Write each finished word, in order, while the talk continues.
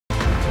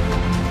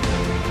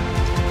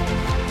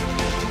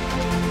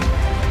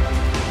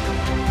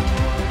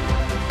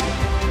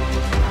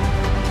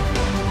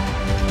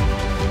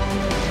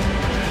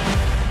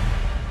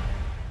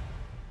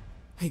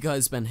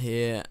guys, Ben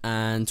here,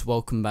 and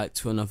welcome back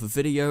to another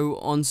video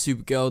on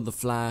Supergirl, The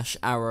Flash,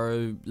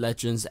 Arrow,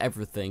 Legends,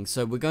 everything.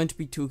 So we're going to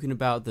be talking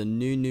about the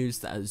new news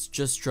that has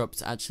just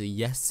dropped actually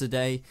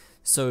yesterday.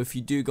 So if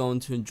you do go on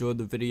to enjoy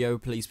the video,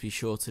 please be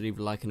sure to leave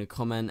a like and a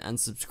comment, and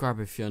subscribe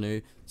if you're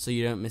new, so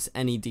you don't miss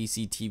any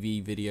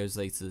DCTV videos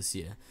later this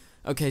year.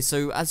 Okay,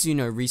 so as you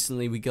know,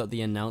 recently we got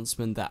the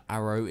announcement that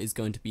Arrow is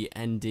going to be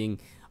ending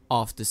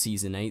after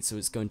season 8, so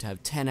it's going to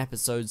have 10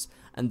 episodes,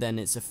 and then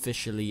it's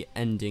officially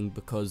ending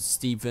because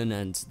Steven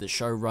and the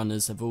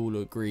showrunners have all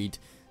agreed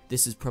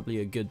this is probably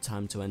a good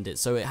time to end it.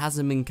 So it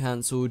hasn't been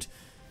cancelled,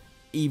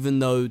 even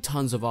though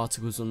tons of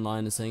articles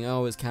online are saying,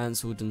 oh, it's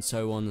cancelled and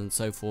so on and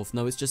so forth.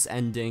 No, it's just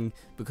ending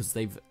because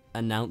they've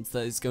announced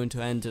that it's going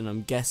to end, and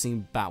I'm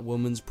guessing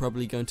Batwoman's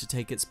probably going to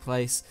take its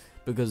place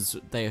because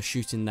they are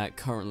shooting that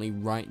currently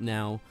right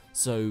now,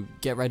 so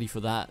get ready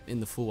for that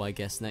in the fall, I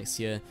guess, next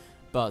year.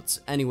 But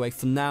anyway,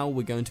 for now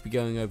we're going to be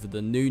going over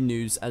the new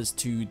news as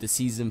to the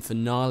season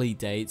finale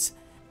dates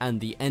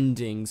and the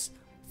endings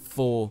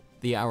for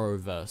the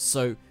Arrowverse.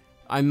 So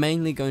I'm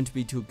mainly going to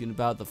be talking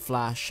about the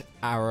Flash,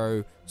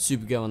 Arrow,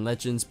 Supergirl and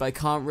Legends, but I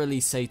can't really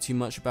say too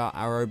much about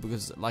Arrow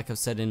because, like I've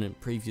said in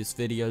previous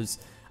videos,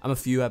 I'm a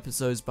few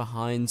episodes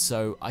behind,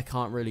 so I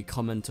can't really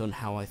comment on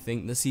how I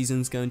think the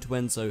season's going to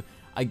end. So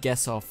I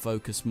guess I'll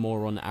focus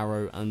more on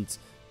Arrow and,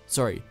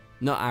 sorry,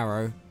 not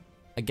Arrow,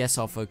 I guess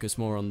I'll focus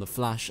more on the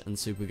Flash and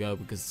Supergirl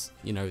because,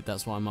 you know,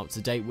 that's what I'm up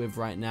to date with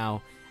right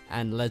now,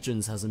 and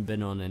Legends hasn't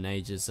been on in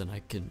ages and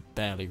I can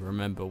barely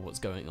remember what's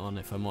going on,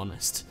 if I'm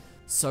honest.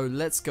 So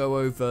let's go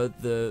over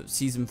the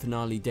season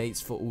finale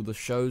dates for all the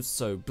shows.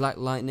 So Black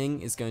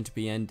Lightning is going to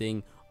be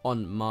ending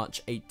on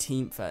March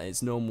 18th at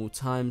its normal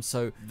time,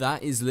 so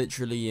that is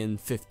literally in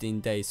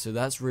 15 days, so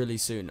that's really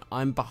soon.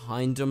 I'm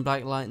behind on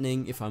Black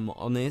Lightning, if I'm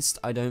honest.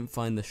 I don't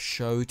find the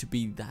show to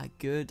be that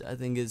good. I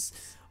think it's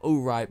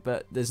alright,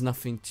 but there's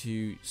nothing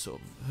to sort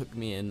of hook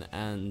me in,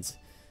 and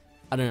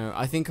I don't know,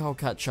 I think I'll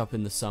catch up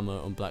in the summer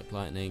on Black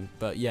Lightning.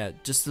 But yeah,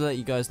 just to let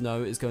you guys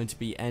know, it's going to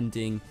be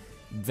ending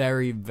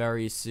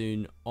very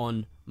soon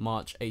on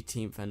March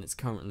 18th, and it's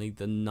currently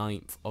the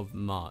 9th of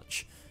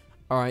March.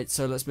 Alright,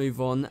 so let's move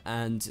on,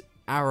 and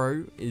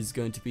Arrow is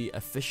going to be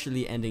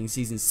officially ending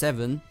season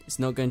 7. It's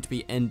not going to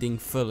be ending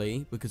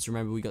fully, because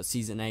remember we got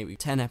season 8, we have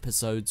 10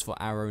 episodes for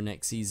Arrow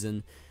next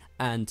season,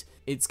 and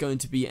it's going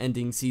to be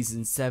ending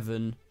season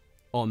 7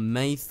 on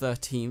May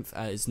 13th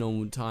at its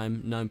normal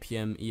time, 9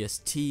 PM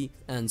EST,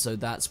 and so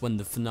that's when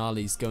the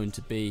finale is going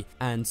to be,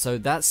 and so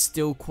that's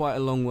still quite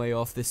a long way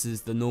off. This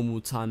is the normal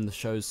time the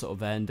shows sort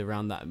of end,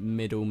 around that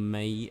middle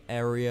May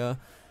area,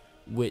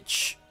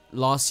 which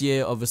last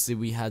year obviously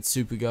we had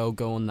Supergirl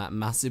go on that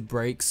massive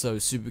break, so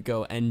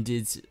Supergirl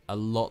ended a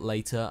lot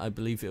later. I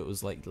believe it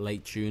was like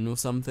late June or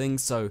something,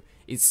 so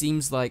it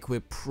seems like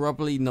we're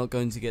probably not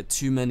going to get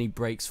too many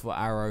breaks for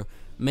Arrow.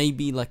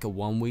 Maybe like a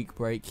 1 week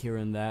break here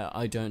and there,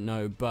 I don't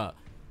know, but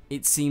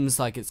it seems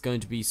like it's going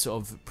to be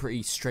sort of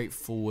pretty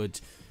straightforward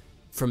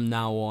from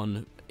now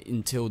on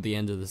until the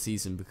end of the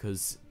season,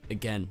 because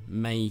again,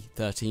 May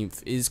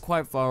 13th is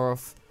quite far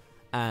off,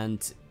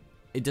 and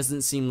it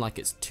doesn't seem like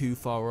it's too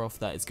far off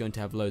that it's going to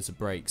have loads of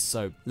breaks.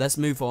 So let's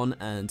move on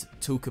and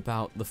talk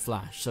about The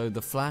Flash. So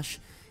The Flash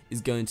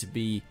is going to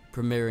be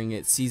premiering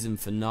its season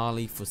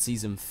finale for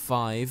season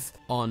 5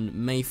 on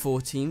May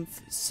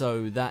 14th.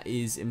 So that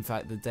is in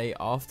fact the day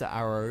after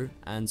Arrow,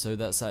 and so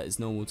that's at its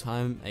normal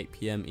time, 8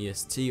 PM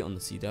EST on the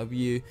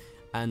CW.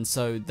 And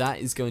so that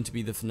is going to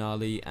be the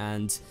finale,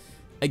 and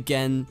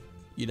again,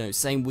 you know,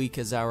 same week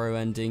as Arrow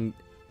ending,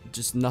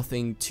 just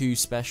nothing too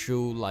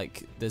special.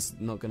 Like there's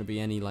not going to be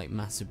any like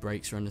massive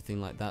breaks or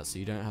anything like that, so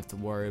you don't have to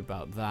worry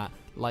about that.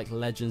 Like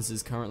Legends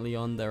is currently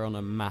on, they're on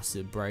a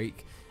massive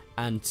break,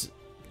 and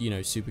you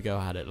know,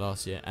 Supergirl had it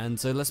last year. And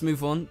so let's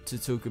move on to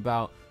talk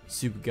about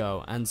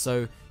Supergirl. And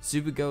so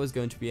Supergirl is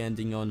going to be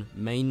ending on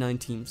May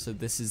 19th, so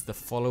this is the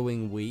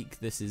following week,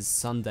 this is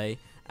Sunday,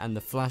 and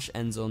the Flash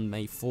ends on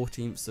May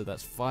 14th, so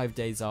that's 5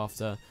 days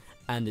after,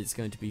 and it's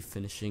going to be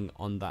finishing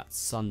on that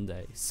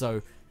Sunday.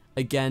 So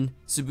again,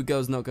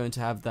 Supergirl's not going to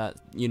have that,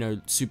 you know,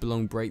 super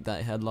long break that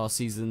it had last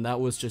season. That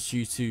was just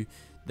due to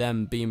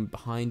them being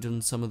behind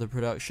on some of the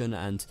production,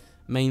 and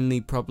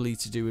mainly probably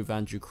to do with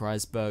Andrew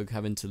Kreisberg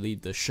having to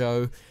leave the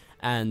show,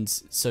 and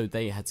so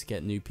they had to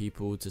get new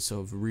people to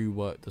sort of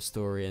rework the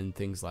story and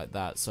things like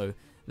that. So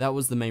that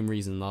was the main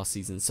reason last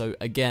season. So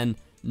again,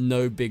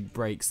 no big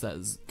breaks that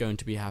is going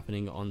to be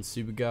happening on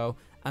Supergirl.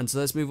 And so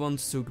let's move on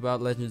to talk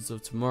about Legends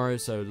of Tomorrow.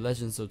 So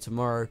Legends of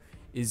Tomorrow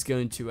is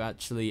going to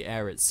actually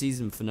air its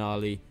season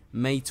finale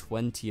May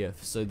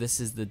 20th. So this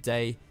is the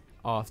day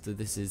after,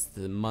 this is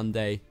the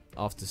Monday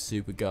after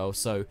Supergirl.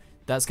 So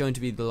that's going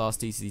to be the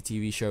last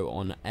DCTV show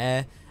on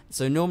air.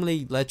 So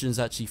normally Legends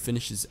actually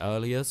finishes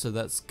earlier, so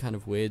that's kind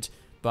of weird.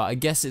 But I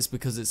guess it's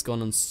because it's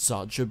gone on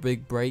such a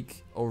big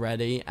break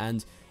already.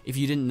 And if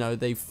you didn't know,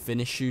 they've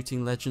finished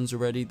shooting Legends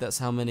already. That's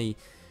how many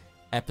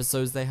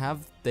episodes they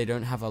have. They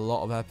don't have a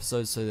lot of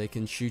episodes, so they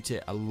can shoot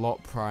it a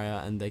lot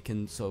prior and they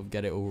can sort of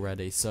get it all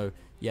ready. So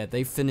yeah,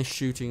 they've finished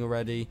shooting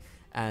already,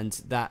 and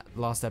that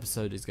last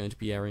episode is going to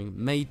be airing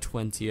May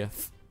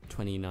 20th,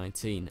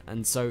 2019.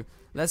 And so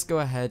let's go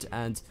ahead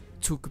and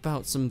talk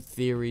about some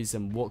theories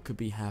and what could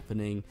be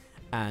happening.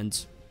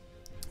 And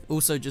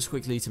also, just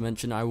quickly to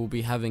mention, I will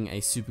be having a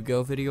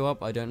Supergirl video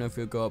up. I don't know if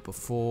it'll go up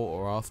before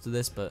or after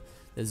this, but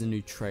there's a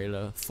new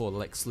trailer for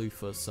Lex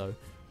Luthor, so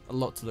a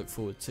lot to look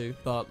forward to.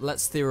 But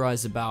let's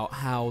theorize about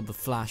how The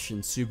Flash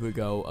and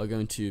Supergirl are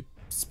going to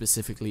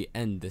specifically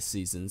end this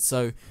season.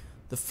 So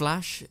The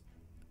Flash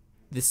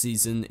this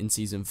season, in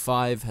season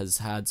 5, has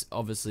had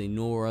obviously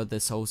Nora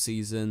this whole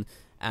season,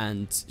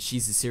 and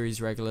she's a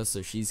series regular,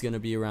 so she's going to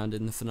be around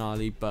in the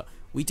finale, but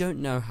we don't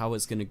know how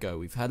it's going to go.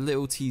 We've had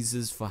little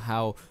teasers for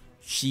how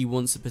she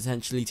wants to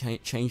potentially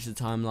change the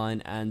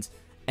timeline and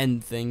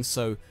end things,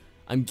 so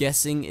I'm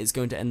guessing it's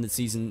going to end the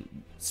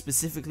season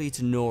specifically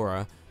to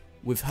Nora,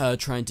 with her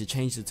trying to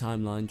change the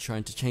timeline,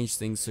 trying to change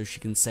things so she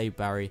can save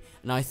Barry.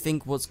 And I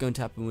think what's going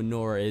to happen with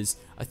Nora is,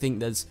 I think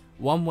there's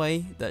one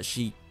way that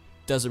she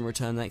doesn't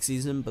return next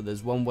season, but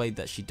there's one way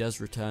that she does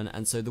return,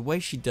 and so the way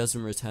she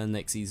doesn't return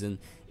next season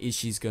is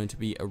she's going to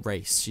be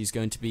erased. She's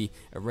going to be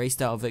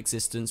erased out of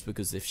existence,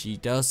 because if she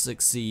does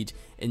succeed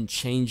in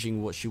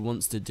changing what she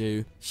wants to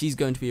do, she's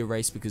going to be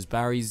erased, because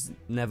Barry's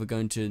never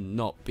going to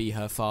not be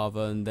her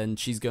father, and then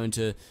she's going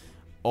to,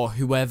 or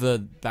whoever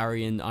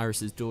Barry and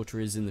Iris's daughter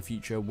is in the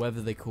future,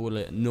 whether they call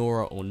it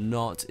Nora or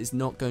not, is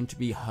not going to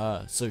be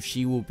her, so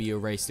she will be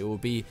erased. It will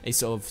be a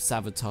sort of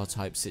Savitar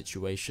type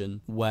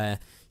situation where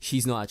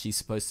she's not actually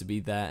supposed to be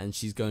there, and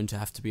she's going to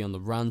have to be on the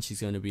run.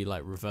 She's going to be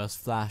like Reverse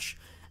Flash,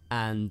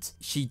 and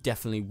she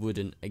definitely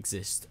wouldn't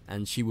exist,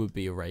 and she would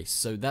be erased.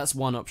 So that's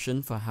one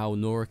option for how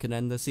Nora could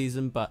end the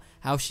season, but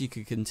how she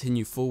could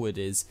continue forward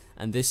is,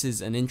 and this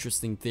is an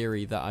interesting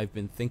theory that I've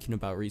been thinking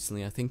about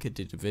recently, I think I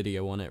did a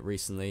video on it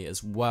recently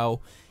as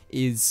well,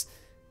 is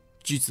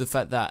due to the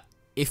fact that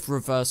if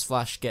Reverse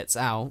Flash gets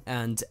out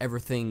and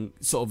everything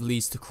sort of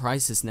leads to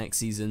Crisis next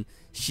season,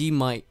 she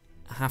might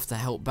have to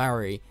help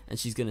Barry, and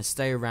she's going to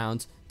stay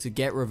around to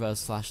get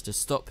Reverse Flash to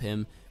stop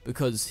him,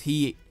 because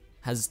he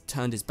has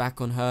turned his back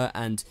on her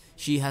and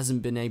she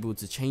hasn't been able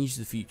to change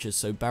the future,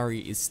 so Barry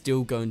is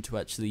still going to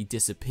actually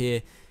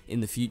disappear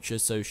in the future,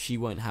 so she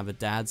won't have a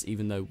dad,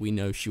 even though we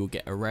know she will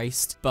get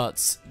erased.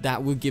 But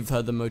that would give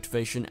her the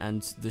motivation,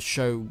 and the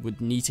show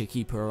would need to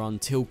keep her on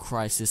till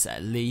Crisis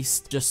at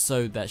least, just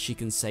so that she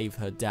can save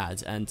her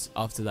dad, and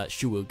after that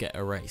she will get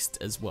erased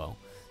as well.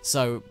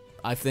 So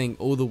I think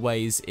all the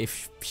ways,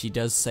 if she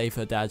does save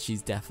her dad,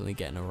 she's definitely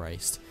getting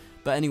erased.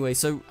 But anyway,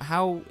 so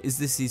how is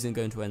this season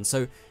going to end?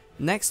 So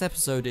next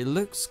episode, it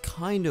looks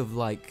kind of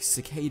like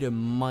Cicada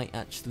might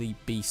actually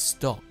be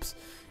stopped.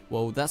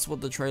 Well, that's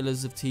what the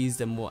trailers have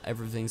teased and what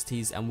everything's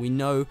teased, and we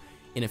know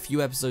in a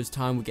few episodes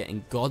time we're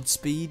getting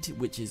Godspeed,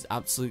 which is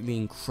absolutely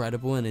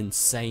incredible and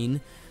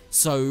insane.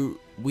 So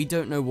we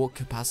don't know what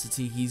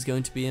capacity he's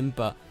going to be in,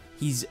 but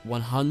he's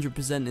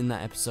 100% in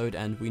that episode,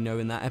 and we know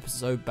in that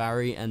episode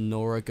Barry and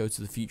Nora go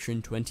to the future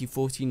in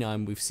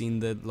 2049. We've seen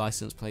the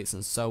license plates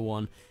and so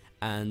on,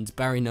 and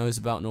Barry knows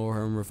about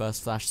Nora and Reverse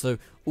Flash, so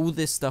all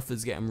this stuff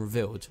is getting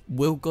revealed.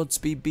 Will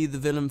Godspeed be the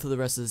villain for the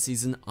rest of the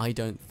season? I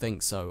don't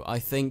think so. I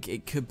think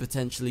it could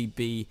potentially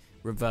be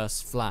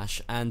Reverse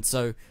Flash, and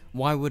so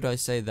why would I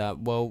say that?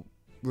 Well,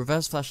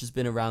 Reverse Flash has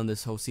been around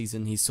this whole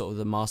season, he's sort of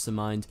the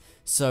mastermind,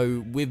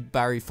 so with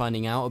Barry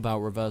finding out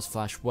about Reverse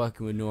Flash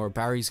working with Nora,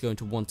 Barry's going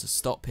to want to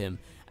stop him,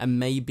 and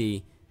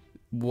maybe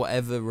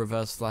whatever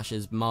Reverse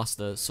Flash's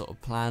master sort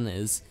of plan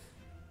is,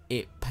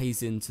 it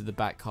pays into the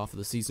back half of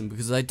the season,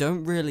 because I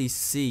don't really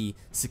see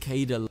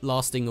Cicada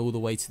lasting all the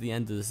way to the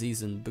end of the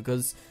season,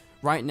 because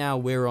right now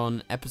we're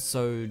on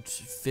episode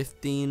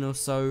 15 or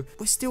so.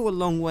 We're still a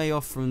long way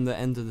off from the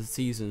end of the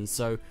season,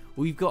 so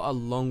we've got a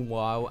long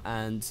while.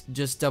 And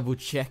just double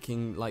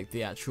checking like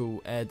the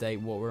actual air date,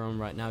 what we're on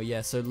right now.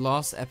 Yeah, so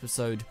last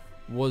episode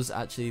was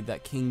actually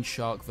that King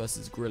Shark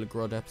versus Gorilla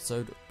Grodd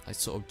episode. I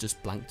sort of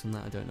just blanked on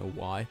that, I don't know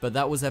why. But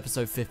that was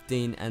episode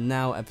 15, and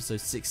now episode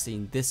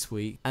 16 this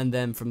week. And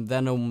then from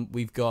then on,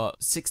 we've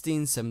got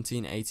 16,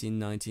 17, 18,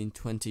 19,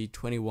 20,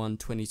 21,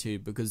 22,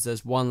 because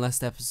there's one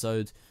last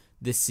episode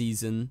this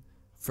season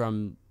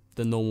from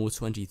the normal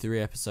 23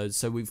 episodes.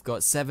 So we've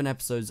got 7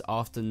 episodes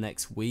after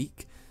next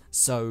week.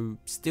 So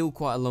still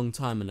quite a long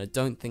time, and I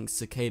don't think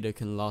Cicada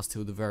can last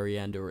till the very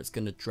end, or it's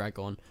going to drag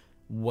on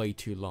way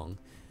too long.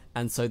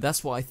 And so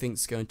that's what I think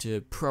is going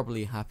to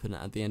probably happen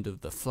at the end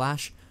of The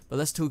Flash. But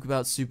let's talk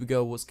about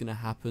Supergirl, what's going to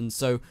happen.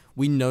 So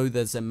we know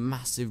there's a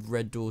massive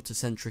Red Daughter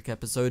centric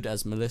episode,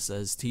 as Melissa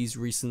has teased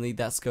recently.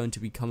 That's going to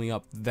be coming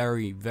up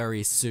very,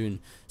 very soon.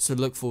 So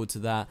look forward to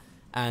that.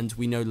 And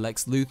we know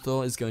Lex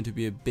Luthor is going to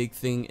be a big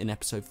thing in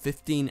episode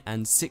 15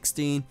 and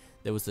 16.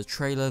 There was the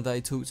trailer that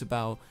I talked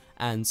about.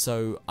 And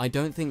so I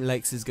don't think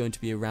Lex is going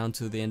to be around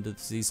till the end of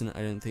the season.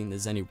 I don't think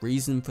there's any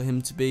reason for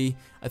him to be.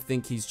 I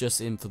think he's just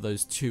in for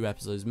those 2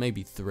 episodes,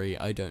 maybe 3,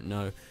 I don't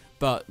know.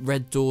 But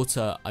Red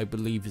Daughter, I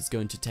believe, is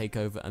going to take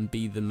over and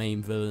be the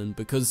main villain,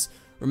 because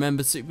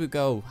remember,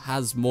 Supergirl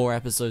has more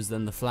episodes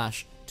than The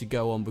Flash to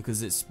go on,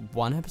 because it's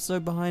 1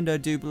 episode behind, I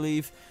do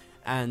believe.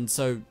 and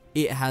so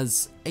it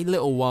has a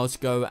little while to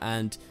go,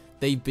 and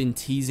they've been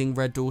teasing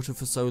Red Daughter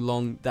for so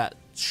long that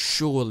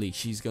surely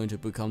she's going to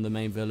become the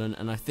main villain,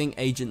 and I think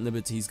Agent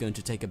Liberty is going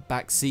to take a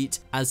backseat,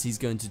 as he's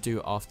going to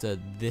do after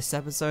this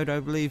episode, I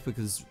believe,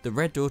 because the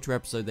Red Daughter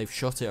episode, they've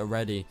shot it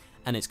already,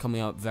 and it's coming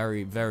out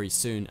very, very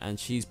soon, and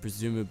she's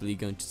presumably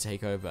going to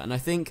take over. And I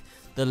think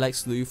the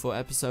Lex Luthor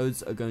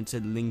episodes are going to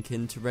link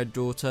into Red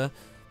Daughter,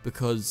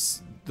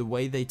 because the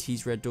way they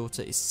tease Red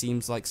Daughter, it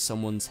seems like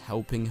someone's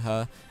helping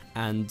her,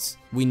 and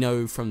we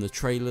know from the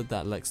trailer,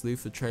 that Lex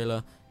Luthor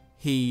trailer,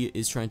 he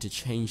is trying to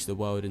change the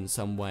world in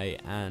some way,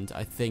 and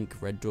I think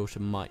Red Daughter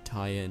might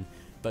tie in.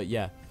 But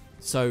yeah,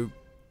 so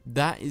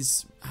that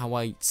is how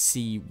I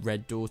see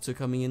Red Daughter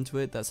coming into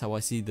it. That's how I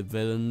see the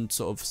villain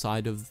sort of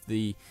side of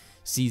the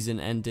season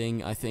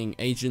ending. I think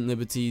Agent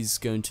Liberty's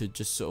going to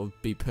just sort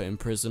of be put in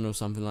prison or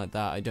something like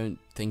that. I don't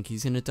think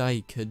he's going to die.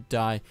 He could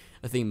die.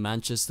 I think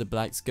Manchester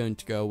Black's going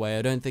to go away.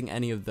 I don't think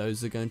any of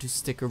those are going to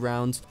stick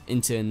around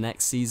into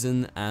next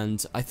season,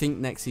 and I think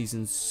next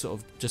season's sort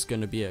of just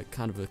going to be a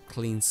kind of a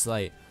clean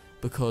slate,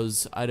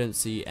 because I don't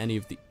see any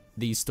of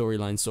these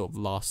storylines sort of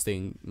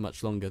lasting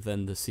much longer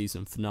than the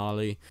season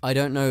finale. I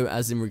don't know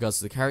as in regards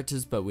to the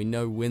characters, but we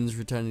know Wynn's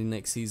returning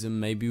next season.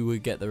 Maybe we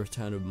get the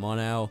return of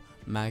Mon-El,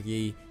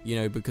 Maggie, you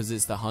know, because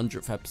it's the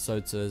 100th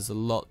episode, so there's a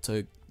lot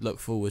to look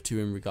forward to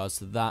in regards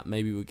to that.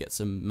 Maybe we'll get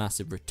some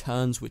massive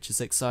returns, which is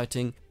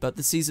exciting. But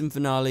the season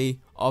finale,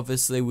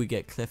 obviously we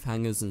get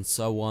cliffhangers and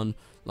so on.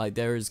 Like,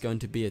 there is going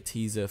to be a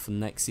teaser for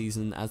next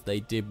season, as they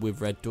did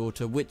with Red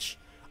Daughter, which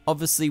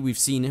obviously we've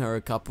seen her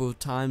a couple of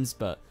times,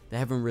 but they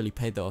haven't really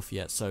paid that off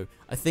yet. So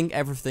I think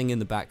everything in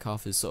the back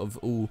half is sort of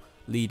all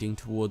leading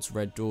towards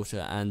Red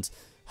Daughter and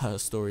her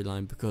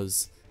storyline,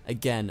 because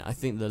again, I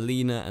think the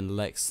Lena and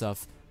Lex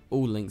stuff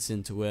all links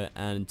into it,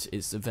 and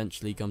it's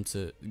eventually going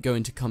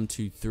to come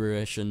to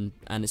fruition,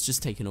 and it's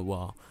just taking a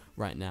while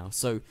right now.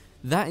 So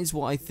that is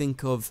what I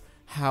think of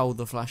how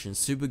The Flash and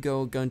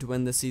Supergirl are going to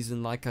end the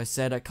season. Like I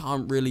said, I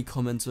can't really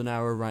comment on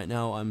Arrow right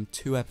now. I'm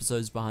 2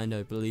 episodes behind,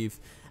 I believe,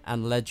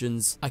 and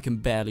Legends, I can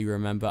barely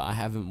remember. I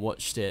haven't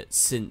watched it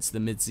since the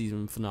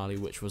mid-season finale,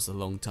 which was a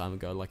long time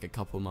ago, like a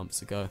couple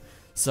months ago.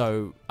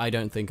 So I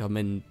don't think I'm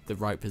in the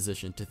right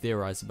position to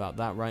theorize about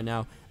that right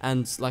now.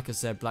 And like I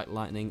said, Black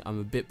Lightning,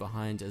 I'm a bit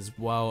behind as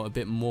well, a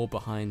bit more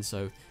behind.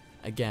 So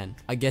again,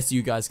 I guess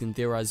you guys can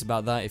theorize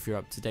about that if you're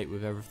up to date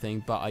with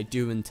everything, but I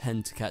do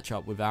intend to catch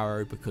up with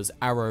Arrow, because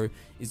Arrow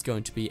is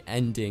going to be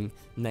ending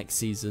next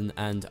season,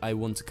 and I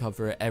want to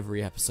cover it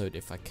every episode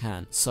if I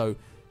can. So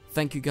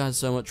thank you guys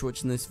so much for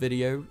watching this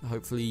video.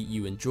 Hopefully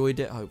you enjoyed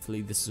it.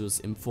 Hopefully this was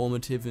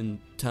informative in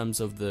terms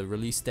of the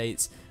release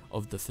dates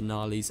of the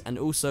finales, and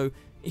also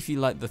if you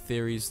like the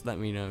theories, let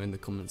me know in the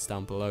comments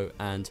down below,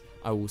 and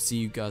I will see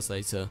you guys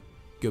later.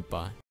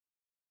 Goodbye.